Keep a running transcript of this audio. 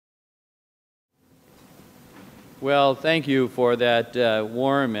Well, thank you for that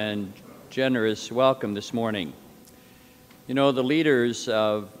warm and generous welcome this morning. You know, the leaders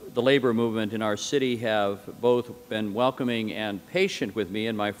of the labor movement in our city have both been welcoming and patient with me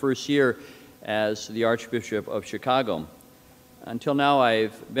in my first year as the Archbishop of Chicago. Until now,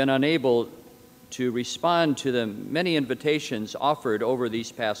 I've been unable to respond to the many invitations offered over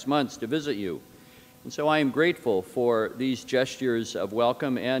these past months to visit you. And so I am grateful for these gestures of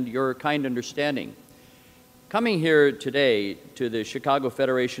welcome and your kind understanding. Coming here today to the Chicago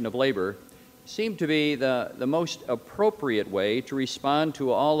Federation of Labor seemed to be the most appropriate way to respond to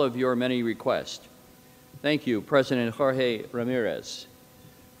all of your many requests. Thank you, President Jorge Ramirez,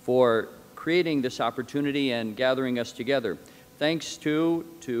 for creating this opportunity and gathering us together. Thanks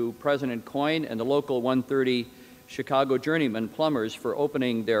to President Coyne and the local 130 Chicago Journeyman Plumbers for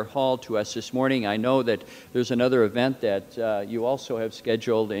opening their hall to us this morning. I know that there's another event that you also have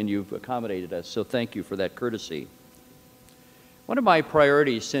scheduled and you've accommodated us, so thank you for that courtesy. One of my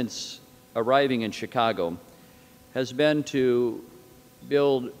priorities since arriving in Chicago has been to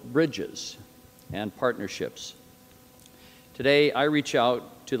build bridges and partnerships. Today, I reach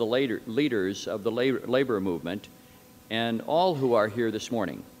out to the leaders of the labor movement and all who are here this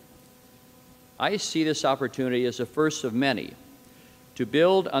morning. I see this opportunity as a first of many to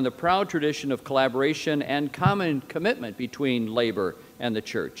build on the proud tradition of collaboration and common commitment between labor and the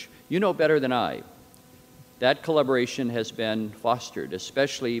church. You know better than I. That collaboration has been fostered,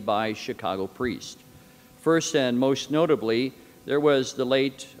 especially by Chicago priests. First and most notably, there was the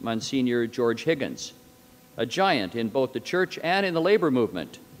late Monsignor George Higgins, a giant in both the church and in the labor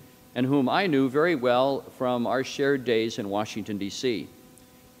movement, and whom I knew very well from our shared days in Washington, D.C.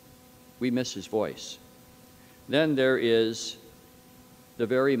 We miss his voice. Then there is the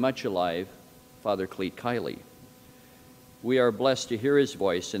very much alive Father Cleet Kiley. We are blessed to hear his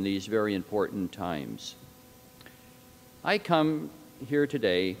voice in these very important times. I come here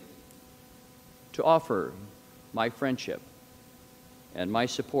today to offer my friendship and my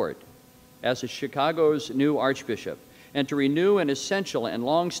support as Chicago's new Archbishop and to renew an essential and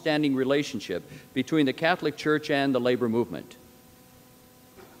long-standing relationship between the Catholic Church and the labor movement.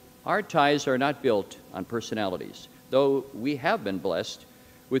 Our ties are not built on personalities, though we have been blessed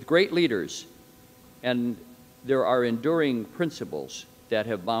with great leaders, and there are enduring principles that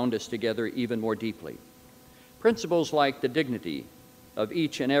have bound us together even more deeply. Principles like the dignity of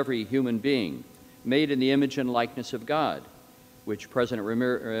each and every human being made in the image and likeness of God, which President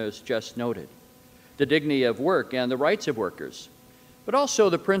Ramirez just noted, the dignity of work and the rights of workers, but also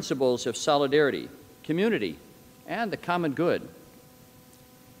the principles of solidarity, community, and the common good.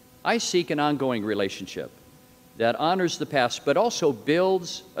 I seek an ongoing relationship that honors the past, but also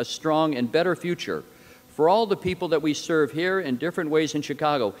builds a strong and better future for all the people that we serve here in different ways in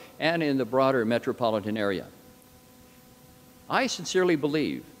Chicago and in the broader metropolitan area. I sincerely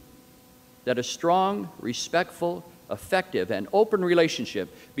believe that a strong, respectful, effective, and open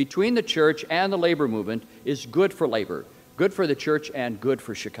relationship between the church and the labor movement is good for labor, good for the church, and good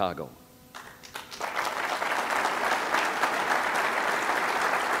for Chicago.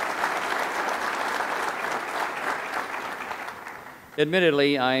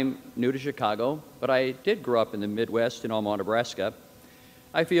 Admittedly, I'm new to Chicago, but I did grow up in the Midwest in Omaha, Nebraska.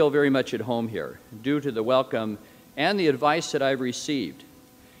 I feel very much at home here due to the welcome and the advice that I've received.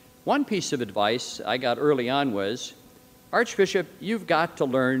 One piece of advice I got early on was, Archbishop, you've got to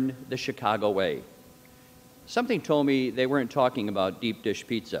learn the Chicago way. Something told me they weren't talking about deep dish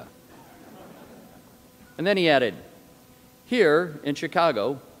pizza. And then he added, here in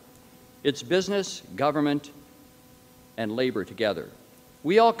Chicago, it's business, government, and labor together.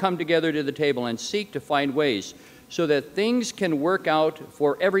 We all come together to the table and seek to find ways so that things can work out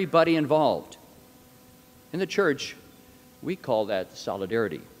for everybody involved. In the church, we call that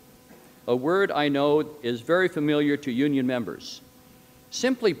solidarity, a word I know is very familiar to union members.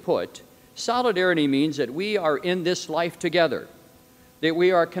 Simply put, solidarity means that we are in this life together, that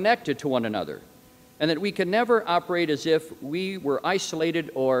we are connected to one another, and that we can never operate as if we were isolated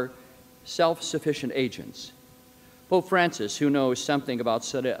or self-sufficient agents. Pope Francis, who knows something about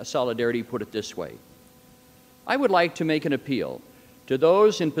solidarity, put it this way: I would like to make an appeal to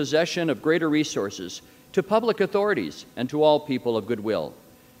those in possession of greater resources, to public authorities, and to all people of goodwill.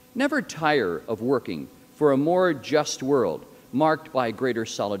 Never tire of working for a more just world marked by greater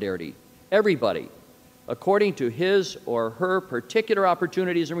solidarity. Everybody, according to his or her particular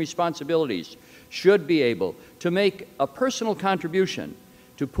opportunities and responsibilities, should be able to make a personal contribution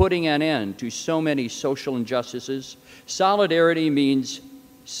to putting an end to so many social injustices. Solidarity means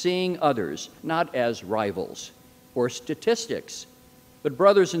seeing others not as rivals or statistics, but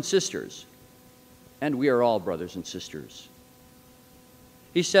brothers and sisters. and we are all brothers and sisters.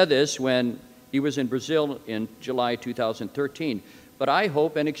 He said this when he was in Brazil in July 2013, but I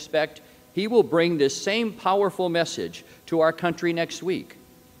hope and expect he will bring this same powerful message to our country next week.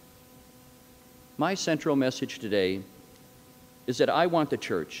 My central message today is that I want the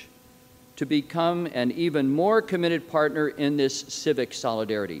church to become an even more committed partner in this civic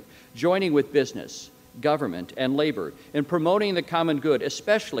solidarity, joining with business, government, and labor in promoting the common good,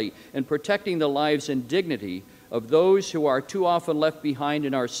 especially in protecting the lives and dignity of those who are too often left behind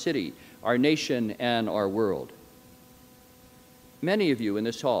in our city, our nation, and our world. Many of you in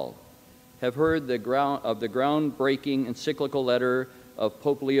this hall have heard of the groundbreaking encyclical letter of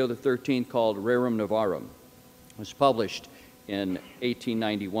Pope Leo XIII called Rerum Novarum. It was published in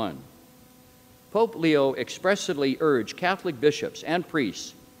 1891. Pope Leo expressly urged Catholic bishops and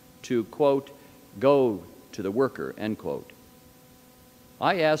priests to, quote, go to the worker, end quote.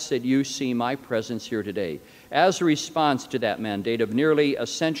 I ask that you see my presence here today as a response to that mandate of nearly a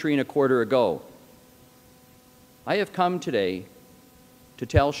century and a quarter ago. I have come today to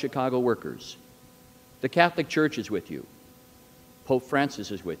tell Chicago workers, the Catholic Church is with you. Pope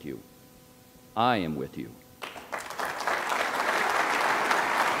Francis is with you. I am with you.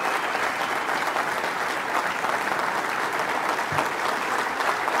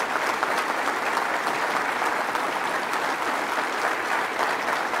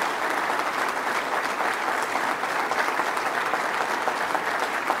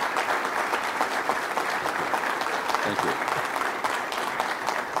 Thank you.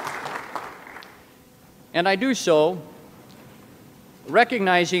 And I do so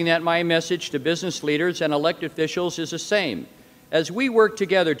recognizing that my message to business leaders and elected officials is the same. As we work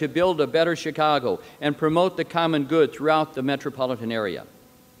together to build a better Chicago and promote the common good throughout the metropolitan area.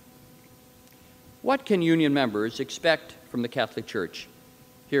 What can union members expect from the Catholic Church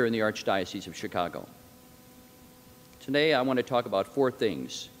here in the Archdiocese of Chicago? Today I want to talk about 4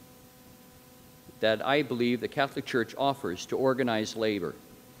 things that I believe the Catholic Church offers to organized labor,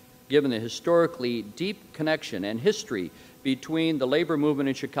 given the historically deep connection and history between the labor movement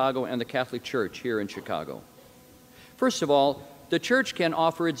in Chicago and the Catholic Church here in Chicago. First of all, the Church can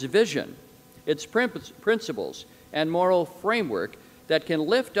offer its vision, its principles, and moral framework that can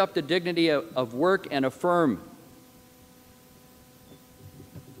lift up the dignity of work and affirm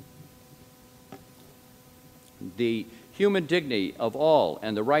the human dignity of all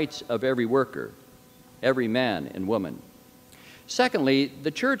and the rights of every worker, every man and woman. Secondly,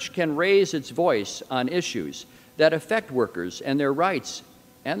 the Church can raise its voice on issues that affect workers and their rights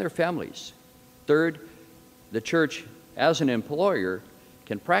and their families. Third, the Church, as an employer,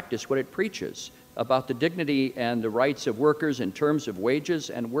 can practice what it preaches about the dignity and the rights of workers in terms of wages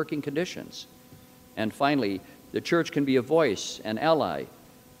and working conditions. And finally, the Church can be a voice, an ally,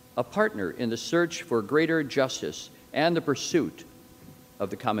 a partner in the search for greater justice and the pursuit of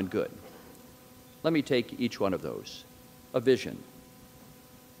the common good. Let me take each one of those. A vision.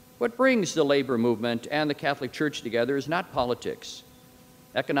 What brings the labor movement and the Catholic Church together is not politics,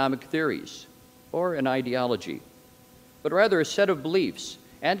 economic theories, or an ideology, but rather a set of beliefs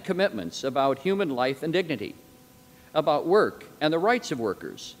and commitments about human life and dignity, about work and the rights of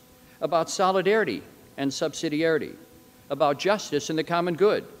workers, about solidarity and subsidiarity, about justice and the common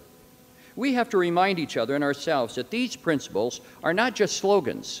good. We have to remind each other and ourselves that these principles are not just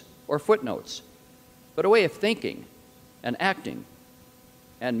slogans or footnotes, but a way of thinking and acting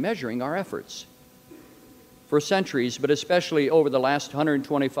and measuring our efforts. For centuries, but especially over the last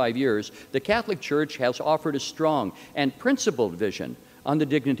 125 years, the Catholic Church has offered a strong and principled vision on the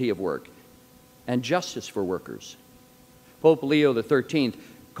dignity of work and justice for workers. Pope Leo XIII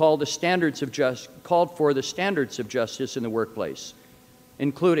called for the standards of justice in the workplace,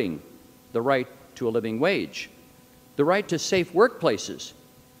 including the right to a living wage, the right to safe workplaces,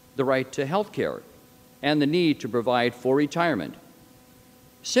 the right to health care, and the need to provide for retirement.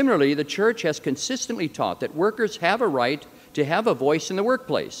 Similarly, the Church has consistently taught that workers have a right to have a voice in the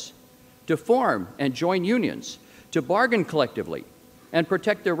workplace, to form and join unions, to bargain collectively, and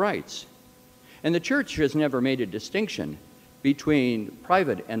protect their rights. And the Church has never made a distinction between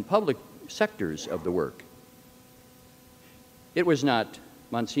private and public sectors of the work. It was not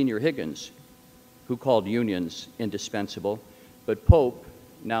Monsignor Higgins who called unions indispensable, but Pope,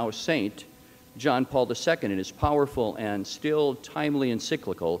 now Saint, John Paul II in his powerful and still timely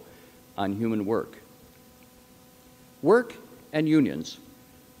encyclical on human work. Work and unions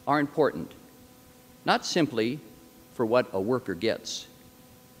are important, not simply for what a worker gets,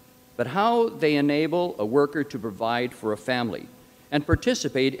 but how they enable a worker to provide for a family and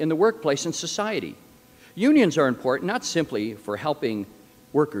participate in the workplace and society. Unions are important not simply for helping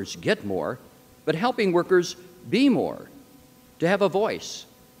workers get more, but helping workers be more, to have a voice,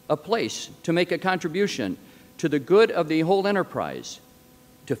 a place to make a contribution to the good of the whole enterprise,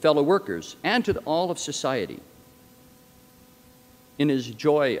 to fellow workers, and to all of society. In his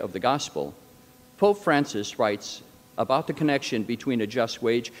Joy of the Gospel, Pope Francis writes about the connection between a just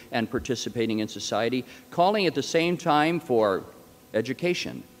wage and participating in society, calling at the same time for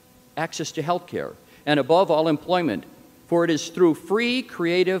education, access to health care, and above all, employment, for it is through free,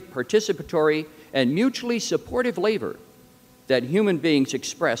 creative, participatory, and mutually supportive labor that human beings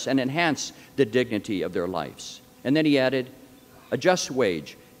express and enhance the dignity of their lives. And then he added, a just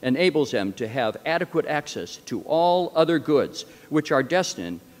wage enables them to have adequate access to all other goods which are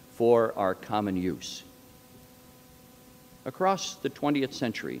destined for our common use. Across the 20th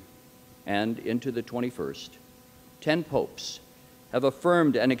century and into the 21st, 10 popes have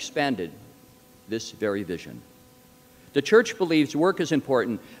affirmed and expanded this very vision. The Church believes work is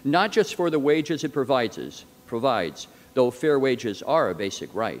important not just for the wages it provides, though fair wages are a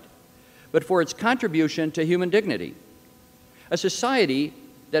basic right, but for its contribution to human dignity. A society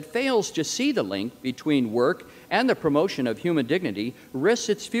that fails to see the link between work and the promotion of human dignity risks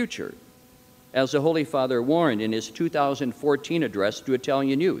its future, as the Holy Father warned in his 2014 address to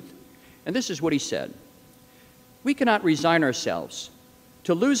Italian youth. And this is what he said: "We cannot resign ourselves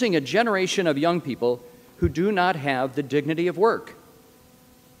to losing a generation of young people who do not have the dignity of work.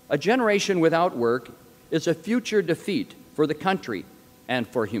 A generation without work is a future defeat for the country and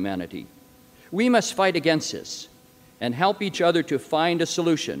for humanity. We must fight against this and help each other to find a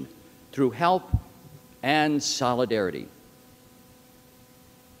solution through help and solidarity."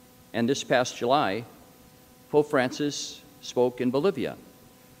 And this past July, Pope Francis spoke in Bolivia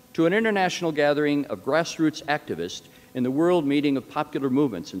to an international gathering of grassroots activists in the World Meeting of Popular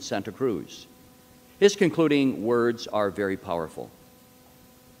Movements in Santa Cruz. His concluding words are very powerful.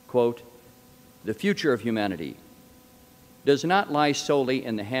 Quote, "The future of humanity does not lie solely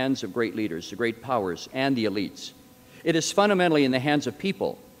in the hands of great leaders, the great powers, and the elites. It is fundamentally in the hands of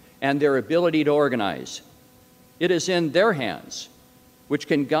people and their ability to organize. It is in their hands, which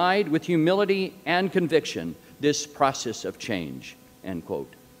can guide with humility and conviction this process of change," end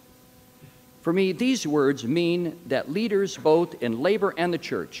quote. For me, these words mean that leaders both in labor and the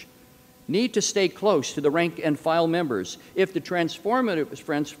Church need to stay close to the rank and file members if the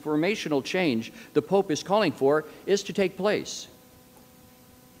transformational change the Pope is calling for is to take place.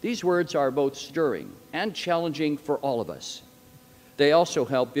 These words are both stirring and challenging for all of us. They also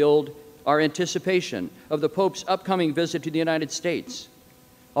help build our anticipation of the Pope's upcoming visit to the United States.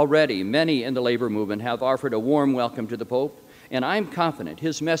 Already, many in the labor movement have offered a warm welcome to the Pope, and I'm confident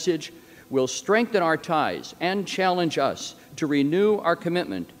his message will strengthen our ties and challenge us to renew our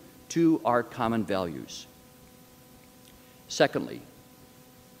commitment to our common values. Secondly,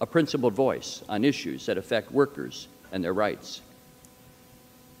 a principled voice on issues that affect workers and their rights.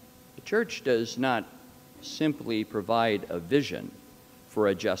 The Church does not simply provide a vision for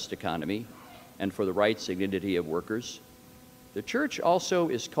a just economy and for the rights and dignity of workers. The Church also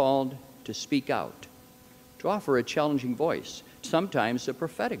is called to speak out, to offer a challenging voice, sometimes a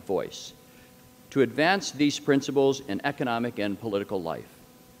prophetic voice, to advance these principles in economic and political life.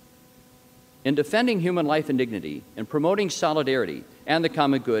 In defending human life and dignity, in promoting solidarity and the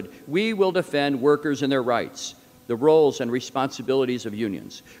common good, we will defend workers and their rights, the roles and responsibilities of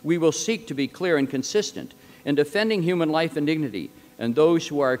unions. We will seek to be clear and consistent in defending human life and dignity and those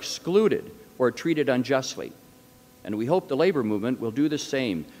who are excluded or treated unjustly. And we hope the labor movement will do the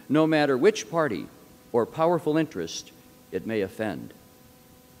same, no matter which party or powerful interest it may offend.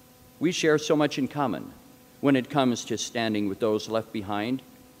 We share so much in common when it comes to standing with those left behind,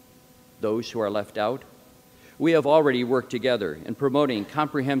 those who are left out. We have already worked together in promoting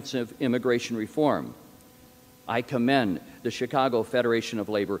comprehensive immigration reform. I commend the Chicago Federation of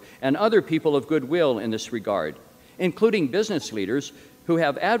Labor and other people of goodwill in this regard, including business leaders who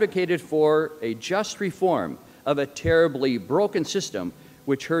have advocated for a just reform of a terribly broken system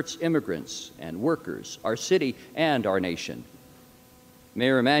which hurts immigrants and workers, our city, and our nation.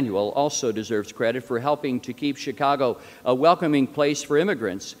 Mayor Emanuel also deserves credit for helping to keep Chicago a welcoming place for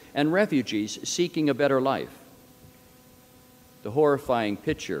immigrants and refugees seeking a better life. The horrifying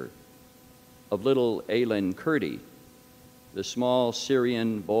picture of little Aylin Kurdi, the small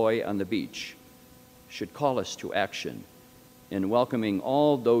Syrian boy on the beach, should call us to action in welcoming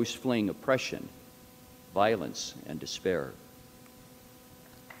all those fleeing oppression, violence, and despair.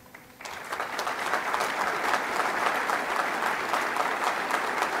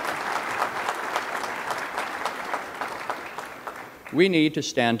 We need to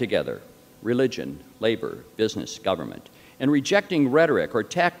stand together, religion, labor, business, government, and rejecting rhetoric or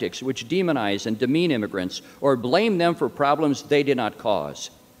tactics which demonize and demean immigrants or blame them for problems they did not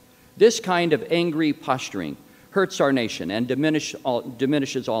cause. This kind of angry posturing hurts our nation and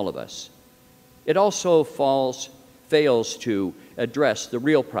diminishes all of us. It also fails to address the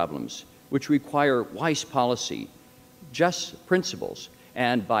real problems, which require wise policy, just principles,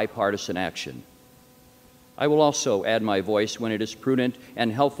 and bipartisan action. I will also add my voice when it is prudent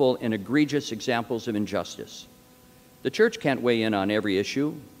and helpful in egregious examples of injustice. The church can't weigh in on every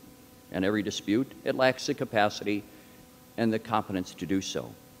issue and every dispute. It lacks the capacity and the competence to do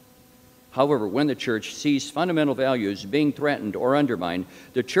so. However, when the church sees fundamental values being threatened or undermined,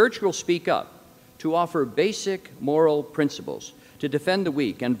 the church will speak up to offer basic moral principles, to defend the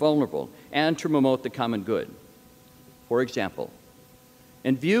weak and vulnerable, and to promote the common good. For example,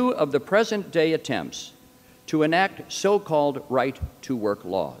 in view of the present-day attempts to enact so-called right-to-work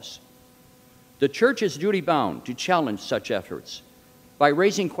laws, the church is duty-bound to challenge such efforts by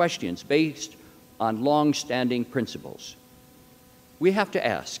raising questions based on long-standing principles. We have to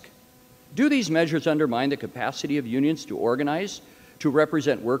ask, do these measures undermine the capacity of unions to organize, to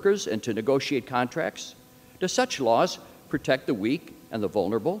represent workers, and to negotiate contracts? Do such laws protect the weak and the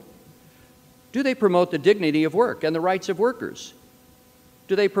vulnerable? Do they promote the dignity of work and the rights of workers?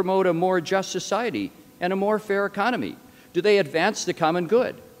 Do they promote a more just society and a more fair economy? Do they advance the common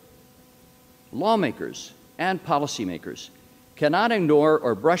good? Lawmakers and policymakers cannot ignore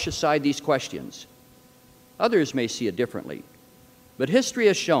or brush aside these questions. Others may see it differently, but history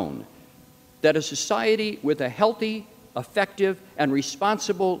has shown that a society with a healthy, effective, and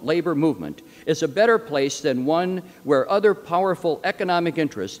responsible labor movement is a better place than one where other powerful economic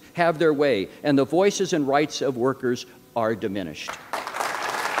interests have their way and the voices and rights of workers are diminished.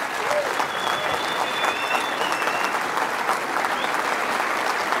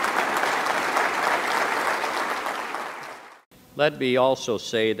 Let me also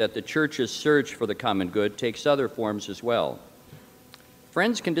say that the church's search for the common good takes other forms as well.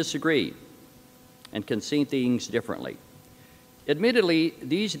 Friends can disagree and can see things differently. Admittedly,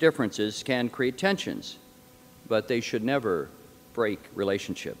 these differences can create tensions, but they should never break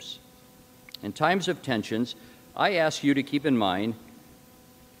relationships. In times of tensions, I ask you to keep in mind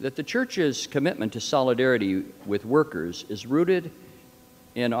that the church's commitment to solidarity with workers is rooted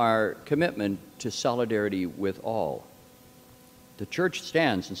in our commitment to solidarity with all. The church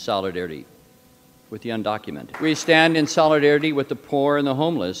stands in solidarity with the undocumented. We stand in solidarity with the poor and the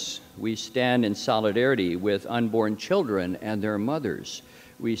homeless. We stand in solidarity with unborn children and their mothers.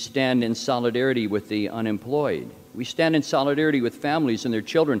 We stand in solidarity with the unemployed. We stand in solidarity with families and their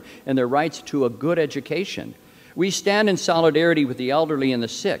children and their rights to a good education. We stand in solidarity with the elderly and the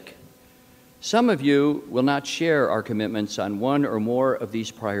sick. Some of you will not share our commitments on one or more of these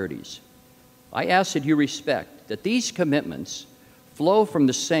priorities. I ask that you respect that these commitments flow from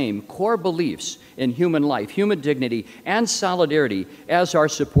the same core beliefs in human life, human dignity, and solidarity as our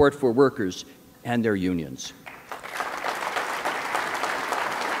support for workers and their unions.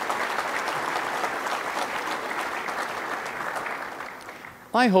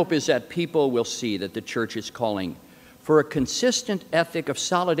 My hope is that people will see that the church is calling for a consistent ethic of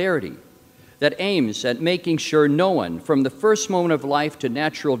solidarity that aims at making sure no one, from the first moment of life to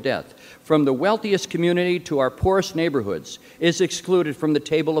natural death, from the wealthiest community to our poorest neighborhoods, is excluded from the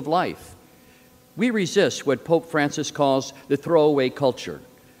table of life. We resist what Pope Francis calls the throwaway culture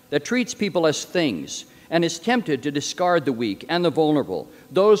that treats people as things and is tempted to discard the weak and the vulnerable,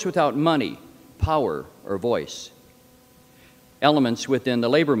 those without money, power, or voice. Elements within the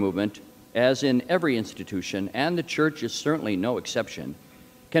labor movement, as in every institution, and the church is certainly no exception,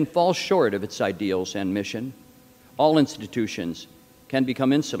 can fall short of its ideals and mission. All institutions can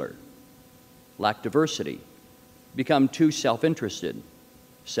become insular, lack diversity, become too self-interested,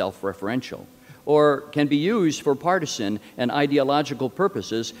 self-referential, or can be used for partisan and ideological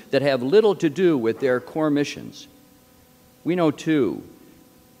purposes that have little to do with their core missions. We know, too,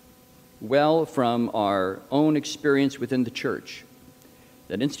 well from our own experience within the church,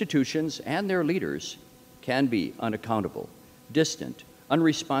 that institutions and their leaders can be unaccountable, distant,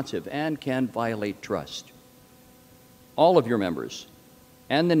 unresponsive, and can violate trust. All of your members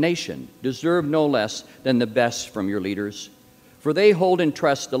and the nation deserve no less than the best from your leaders, for they hold in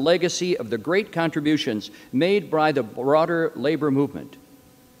trust the legacy of the great contributions made by the broader labor movement.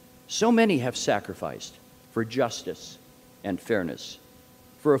 So many have sacrificed for justice and fairness,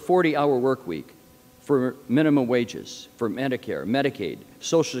 for a 40-hour work week, for minimum wages, for Medicare, Medicaid,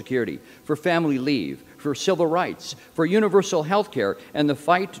 Social Security, for family leave, for civil rights, for universal health care, and the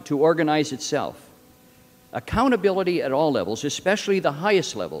fight to organize itself. Accountability at all levels, especially the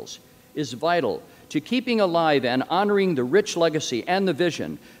highest levels, is vital to keeping alive and honoring the rich legacy and the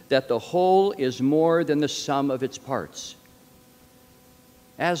vision that the whole is more than the sum of its parts.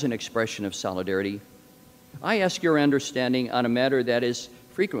 As an expression of solidarity, I ask your understanding on a matter that is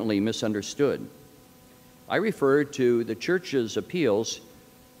frequently misunderstood. I refer to the Church's appeals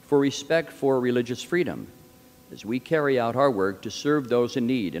for respect for religious freedom as we carry out our work to serve those in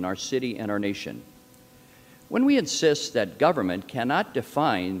need in our city and our nation. When we insist that government cannot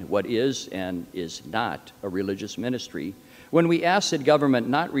define what is and is not a religious ministry, when we ask that government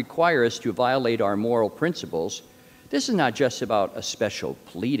not require us to violate our moral principles, this is not just about a special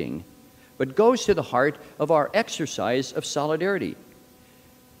pleading, but goes to the heart of our exercise of solidarity.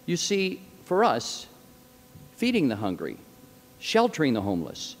 You see, for us, feeding the hungry, sheltering the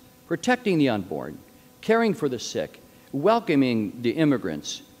homeless, protecting the unborn, caring for the sick, welcoming the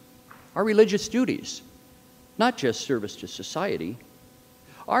immigrants are religious duties, not just service to society.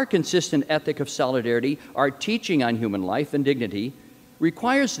 Our consistent ethic of solidarity, our teaching on human life and dignity,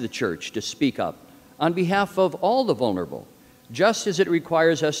 requires the Church to speak up on behalf of all the vulnerable, just as it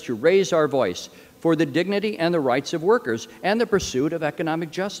requires us to raise our voice for the dignity and the rights of workers and the pursuit of economic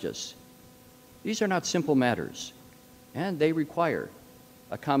justice. These are not simple matters, and they require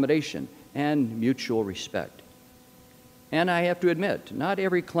accommodation and mutual respect. And I have to admit, not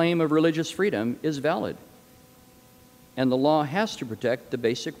every claim of religious freedom is valid, and the law has to protect the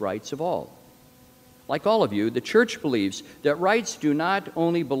basic rights of all. Like all of you, the Church believes that rights do not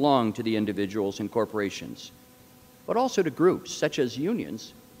only belong to the individuals and corporations, but also to groups such as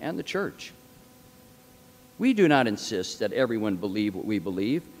unions and the Church. We do not insist that everyone believe what we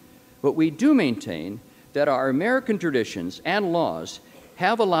believe, but we do maintain that our American traditions and laws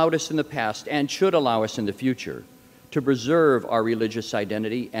have allowed us in the past and should allow us in the future to preserve our religious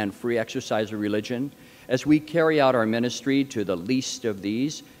identity and free exercise of religion as we carry out our ministry to the least of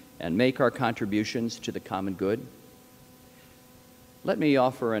these and make our contributions to the common good. Let me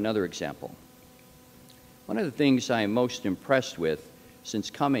offer another example. One of the things I am most impressed with since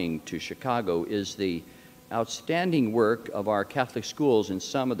coming to Chicago is the outstanding work of our Catholic schools in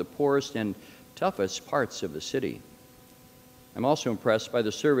some of the poorest and toughest parts of the city. I'm also impressed by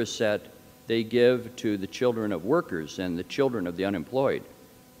the service that they give to the children of workers and the children of the unemployed.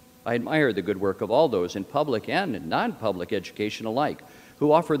 I admire the good work of all those in public and in non-public education alike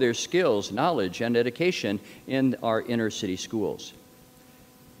who offer their skills, knowledge, and education in our inner city schools.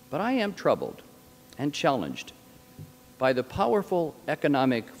 But I am troubled and challenged by the powerful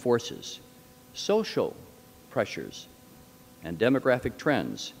economic forces, social pressures, and demographic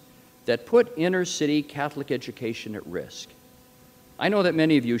trends that put inner city Catholic education at risk. I know that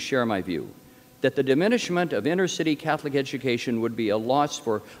many of you share my view that the diminishment of inner city Catholic education would be a loss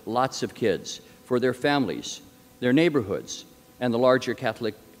for lots of kids, for their families, their neighborhoods, and the larger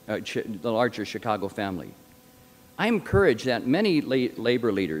Chicago family. I am encouraged that many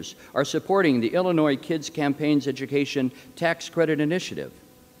labor leaders are supporting the Illinois Kids Campaign's Education Tax Credit Initiative.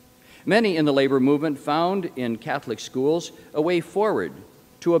 Many in the labor movement found in Catholic schools a way forward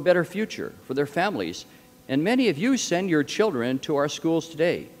to a better future for their families, and many of you send your children to our schools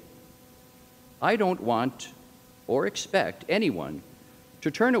today. I don't want or expect anyone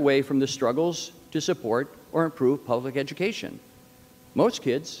to turn away from the struggles to support or improve public education. Most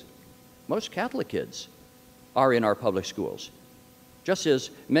kids, most Catholic kids, are in our public schools, just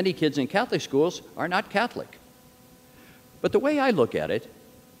as many kids in Catholic schools are not Catholic. But the way I look at it,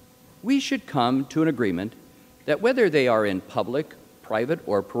 we should come to an agreement that whether they are in public, private,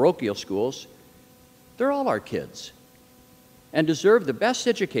 or parochial schools, they're all our kids and deserve the best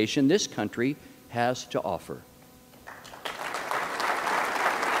education this country has to offer.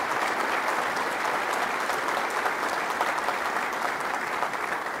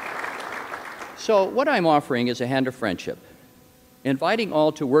 So what I'm offering is a hand of friendship, inviting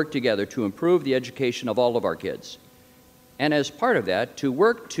all to work together to improve the education of all of our kids. And as part of that, to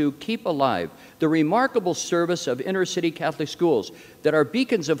work to keep alive the remarkable service of inner city Catholic schools that are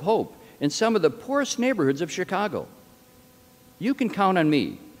beacons of hope in some of the poorest neighborhoods of Chicago. You can count on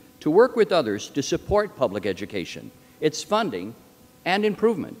me to work with others to support public education, its funding, and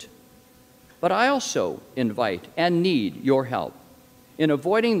improvement. But I also invite and need your help in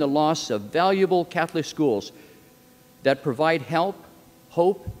avoiding the loss of valuable Catholic schools that provide help,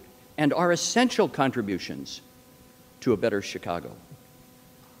 hope, and are essential contributions to a better Chicago.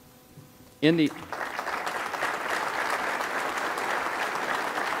 In the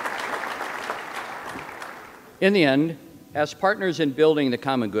end, as partners in building the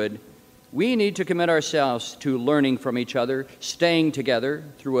common good, we need to commit ourselves to learning from each other, staying together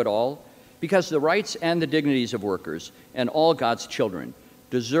through it all, because the rights and the dignities of workers and all God's children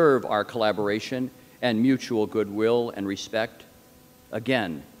deserve our collaboration and mutual goodwill and respect.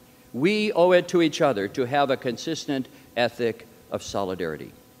 Again, we owe it to each other to have a consistent ethic of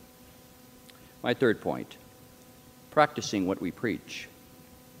solidarity. My third point, practicing what we preach.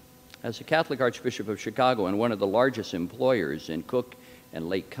 As a Catholic Archbishop of Chicago and one of the largest employers in Cook and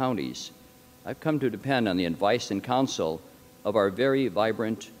Lake counties, I've come to depend on the advice and counsel of our very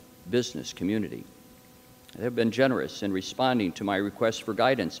vibrant business community. They have been generous in responding to my requests for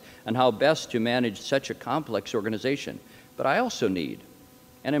guidance on how best to manage such a complex organization. But I also need,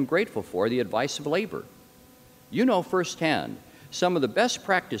 and am grateful for, the advice of labor. You know firsthand some of the best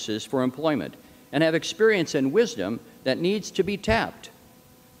practices for employment and have experience and wisdom that needs to be tapped.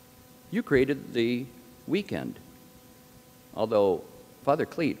 You created the weekend. Although, Father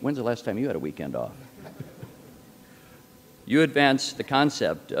Cleet, when's the last time you had a weekend off? You advanced the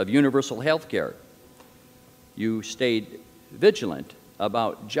concept of universal health care. You stayed vigilant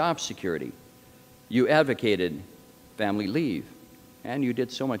about job security. You advocated family leave, and you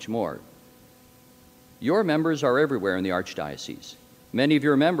did so much more. Your members are everywhere in the Archdiocese. Many of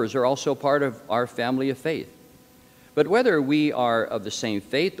your members are also part of our family of faith. But whether we are of the same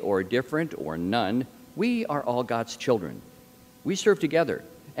faith or different or none, we are all God's children. We serve together,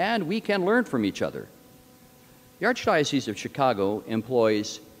 and we can learn from each other. The Archdiocese of Chicago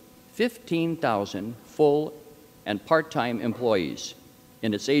employs 15,000 full and part-time employees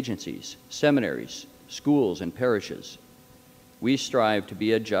in its agencies, seminaries, schools, and parishes. We strive to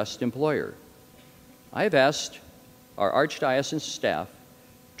be a just employer. I have asked our Archdiocesan staff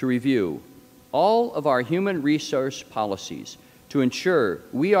to review all of our human resource policies to ensure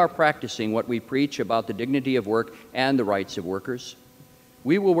we are practicing what we preach about the dignity of work and the rights of workers.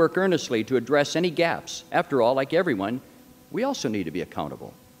 We will work earnestly to address any gaps. After all, like everyone, we also need to be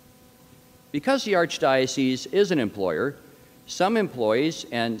accountable. Because the Archdiocese is an employer, some employees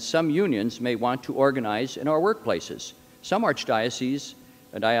and some unions may want to organize in our workplaces. Some Archdiocese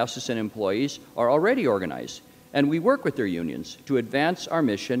and diocesan employees are already organized, and we work with their unions to advance our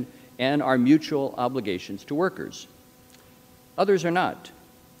mission and our mutual obligations to workers. Others are not.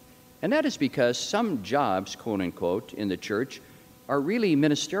 And that is because some jobs, quote unquote, in the church are really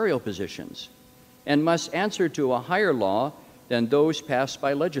ministerial positions and must answer to a higher law than those passed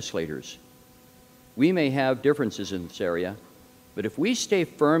by legislators. We may have differences in this area, but if we stay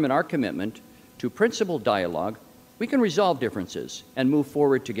firm in our commitment to principled dialogue, we can resolve differences and move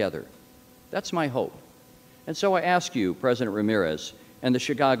forward together. That's my hope. And so I ask you, President Ramirez and the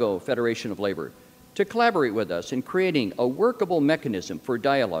Chicago Federation of Labor, to collaborate with us in creating a workable mechanism for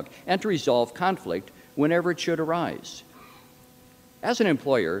dialogue and to resolve conflict whenever it should arise. As an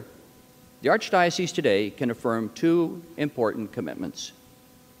employer, the Archdiocese today can affirm two important commitments.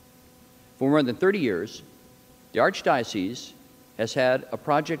 For more than 30 years, the Archdiocese has had a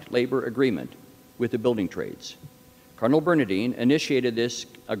project labor agreement with the building trades. Cardinal Bernardine initiated this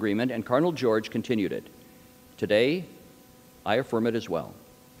agreement, and Cardinal George continued it. Today, I affirm it as well.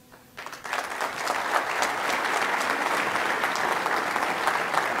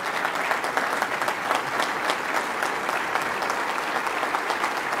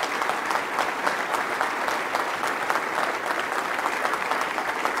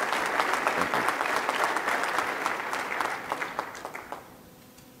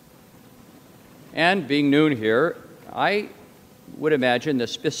 And being noon here, I would imagine the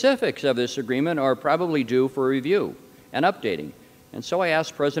specifics of this agreement are probably due for review and updating. And so I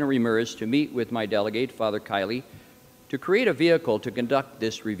asked President Ramirez to meet with my delegate, Father Kiley, to create a vehicle to conduct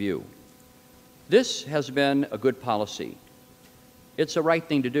this review. This has been a good policy. It's the right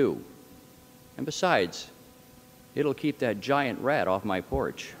thing to do. And besides, it'll keep that giant rat off my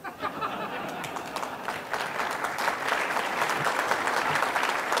porch.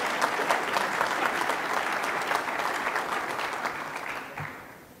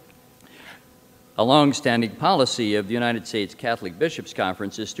 A long-standing policy of the United States Catholic Bishops'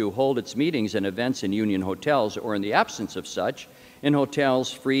 Conference is to hold its meetings and events in union hotels, or in the absence of such, in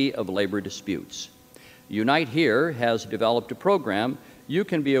hotels free of labor disputes. Unite Here has developed a program you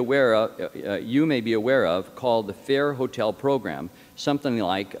may be aware of called the Fair Hotel Program, something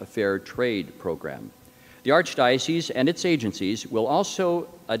like a fair trade program. The Archdiocese and its agencies will also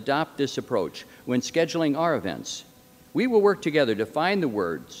adopt this approach when scheduling our events. We will work together to find the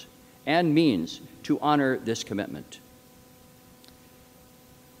words and means to honor this commitment.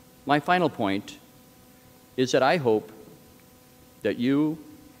 My final point is that I hope that you,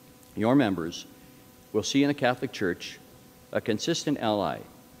 your members, will see in the Catholic Church a consistent ally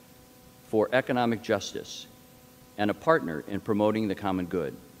for economic justice and a partner in promoting the common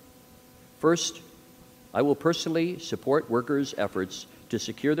good. First, I will personally support workers' efforts to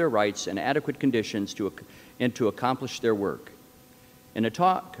secure their rights and adequate conditions to accomplish their work. In a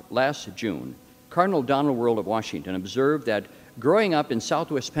talk last June, Cardinal Donald Wuerl of Washington observed that growing up in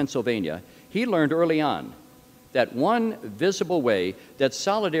southwest Pennsylvania, he learned early on that one visible way that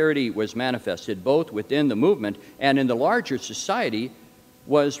solidarity was manifested both within the movement and in the larger society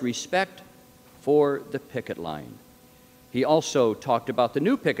was respect for the picket line. He also talked about the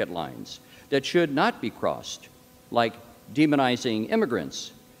new picket lines that should not be crossed, like demonizing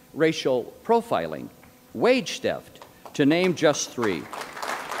immigrants, racial profiling, wage theft, to name just three.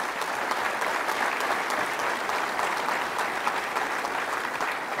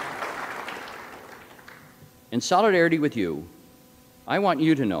 In solidarity with you, I want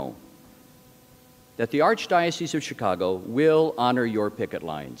you to know that the Archdiocese of Chicago will honor your picket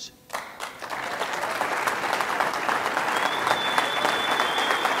lines.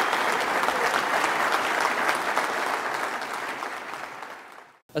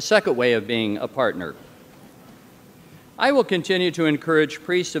 A second way of being a partner. I will continue to encourage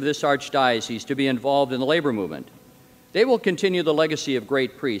priests of this archdiocese to be involved in the labor movement. They will continue the legacy of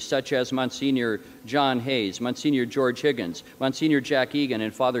great priests such as Monsignor John Hayes, Monsignor George Higgins, Monsignor Jack Egan,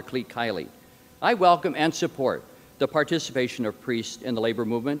 and Father Cleet Kiley. I welcome and support the participation of priests in the labor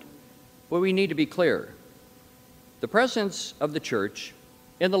movement, but we need to be clear. The presence of the Church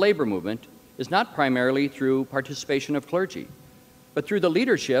in the labor movement is not primarily through participation of clergy, but through the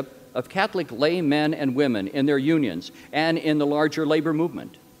leadership of Catholic lay men and women in their unions and in the larger labor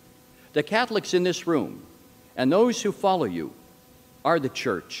movement. The Catholics in this room and those who follow you are the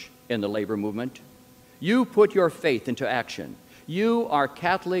Church in the labor movement. You put your faith into action. You are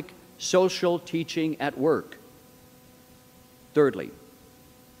Catholic social teaching at work. Thirdly,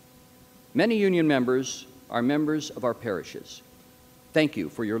 many union members are members of our parishes. Thank you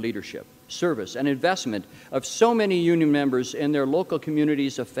for your leadership, service, and investment of so many union members in their local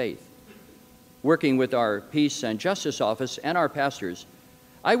communities of faith. Working with our Peace and Justice Office and our pastors,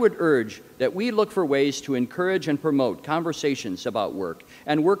 I would urge that we look for ways to encourage and promote conversations about work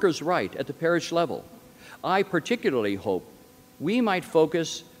and workers' rights at the parish level. I particularly hope we might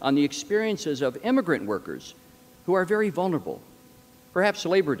focus on the experiences of immigrant workers who are very vulnerable. Perhaps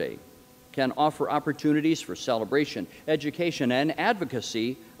Labor Day can offer opportunities for celebration, education, and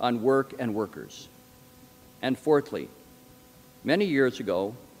advocacy on work and workers. And fourthly, many years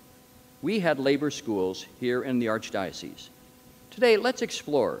ago, we had labor schools here in the Archdiocese. Today, let's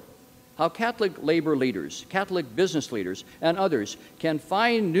explore how Catholic labor leaders, Catholic business leaders, and others can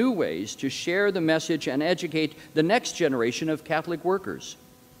find new ways to share the message and educate the next generation of Catholic workers.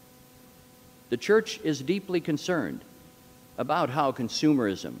 The Church is deeply concerned about how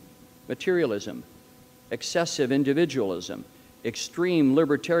consumerism, materialism, excessive individualism, extreme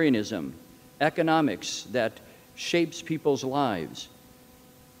libertarianism, economics that shapes people's lives.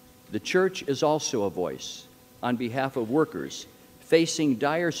 The Church is also a voice on behalf of workers facing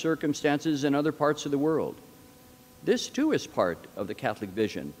dire circumstances in other parts of the world. This too is part of the Catholic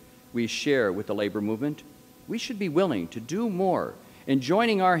vision we share with the labor movement. We should be willing to do more in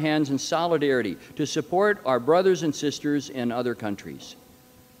joining our hands in solidarity to support our brothers and sisters in other countries.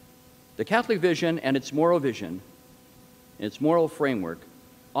 The Catholic vision and its moral vision, its moral framework,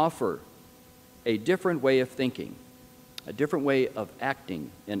 offer a different way of thinking, a different way of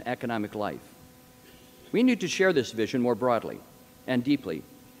acting in economic life. We need to share this vision more broadly and deeply,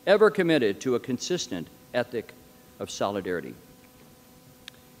 ever committed to a consistent ethic of solidarity.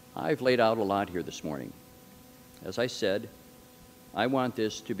 I've laid out a lot here this morning. As I said, I want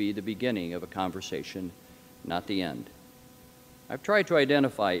this to be the beginning of a conversation, not the end. I've tried to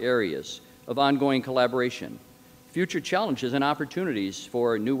identify areas of ongoing collaboration, future challenges and opportunities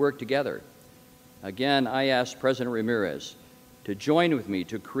for new work together. Again, I asked President Ramirez to join with me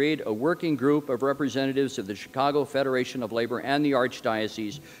to create a working group of representatives of the Chicago Federation of Labor and the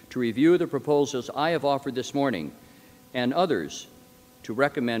Archdiocese to review the proposals I have offered this morning, and others to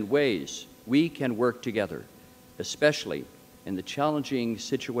recommend ways we can work together, especially in the challenging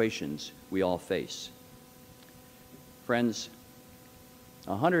situations we all face. Friends,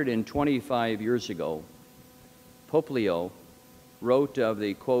 125 years ago, Pope Leo wrote of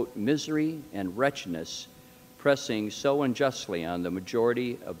the, quote, misery and wretchedness pressing so unjustly on the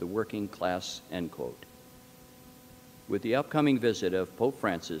majority of the working class, end quote. With the upcoming visit of Pope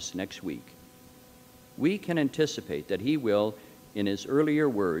Francis next week, we can anticipate that he will, in his earlier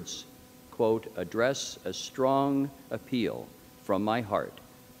words, quote, address a strong appeal from my heart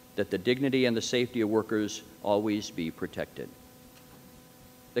that the dignity and the safety of workers always be protected.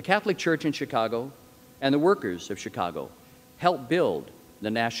 The Catholic Church in Chicago and the workers of Chicago help build the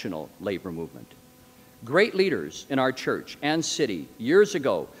national labor movement. Great leaders in our church and city years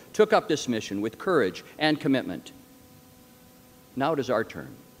ago took up this mission with courage and commitment. Now it is our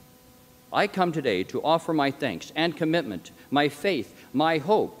turn. I come today to offer my thanks and commitment, my faith, my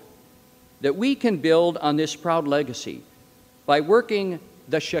hope, that we can build on this proud legacy by working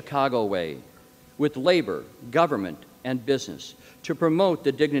the Chicago way with labor, government, and business to promote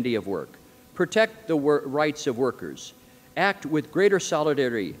the dignity of work, protect the rights of workers, act with greater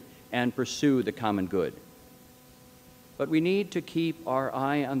solidarity, and pursue the common good. But we need to keep our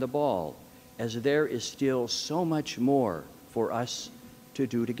eye on the ball, as there is still so much more for us to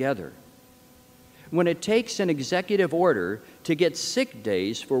do together. When it takes an executive order to get sick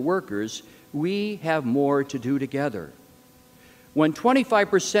days for workers, we have more to do together. When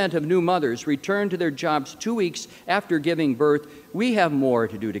 25% of new mothers return to their jobs 2 weeks after giving birth, we have more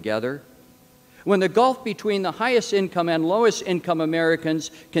to do together. When the gulf between the highest income and lowest income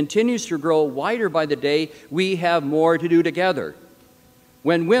Americans continues to grow wider by the day, we have more to do together.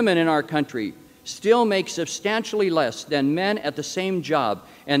 When women in our country still make substantially less than men at the same job,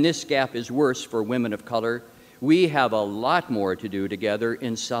 and this gap is worse for women of color, we have a lot more to do together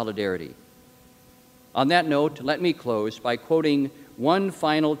in solidarity. On that note, let me close by quoting one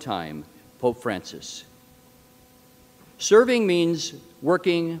final time Pope Francis. Serving means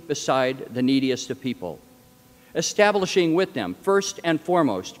working beside the neediest of people, establishing with them, first and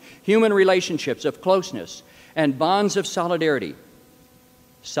foremost, human relationships of closeness and bonds of solidarity.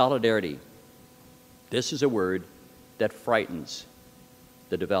 Solidarity. This is a word that frightens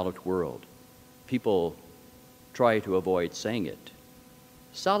the developed world. People try to avoid saying it.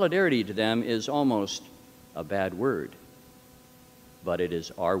 Solidarity to them is almost a bad word, but it is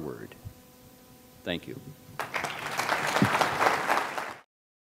our word. Thank you.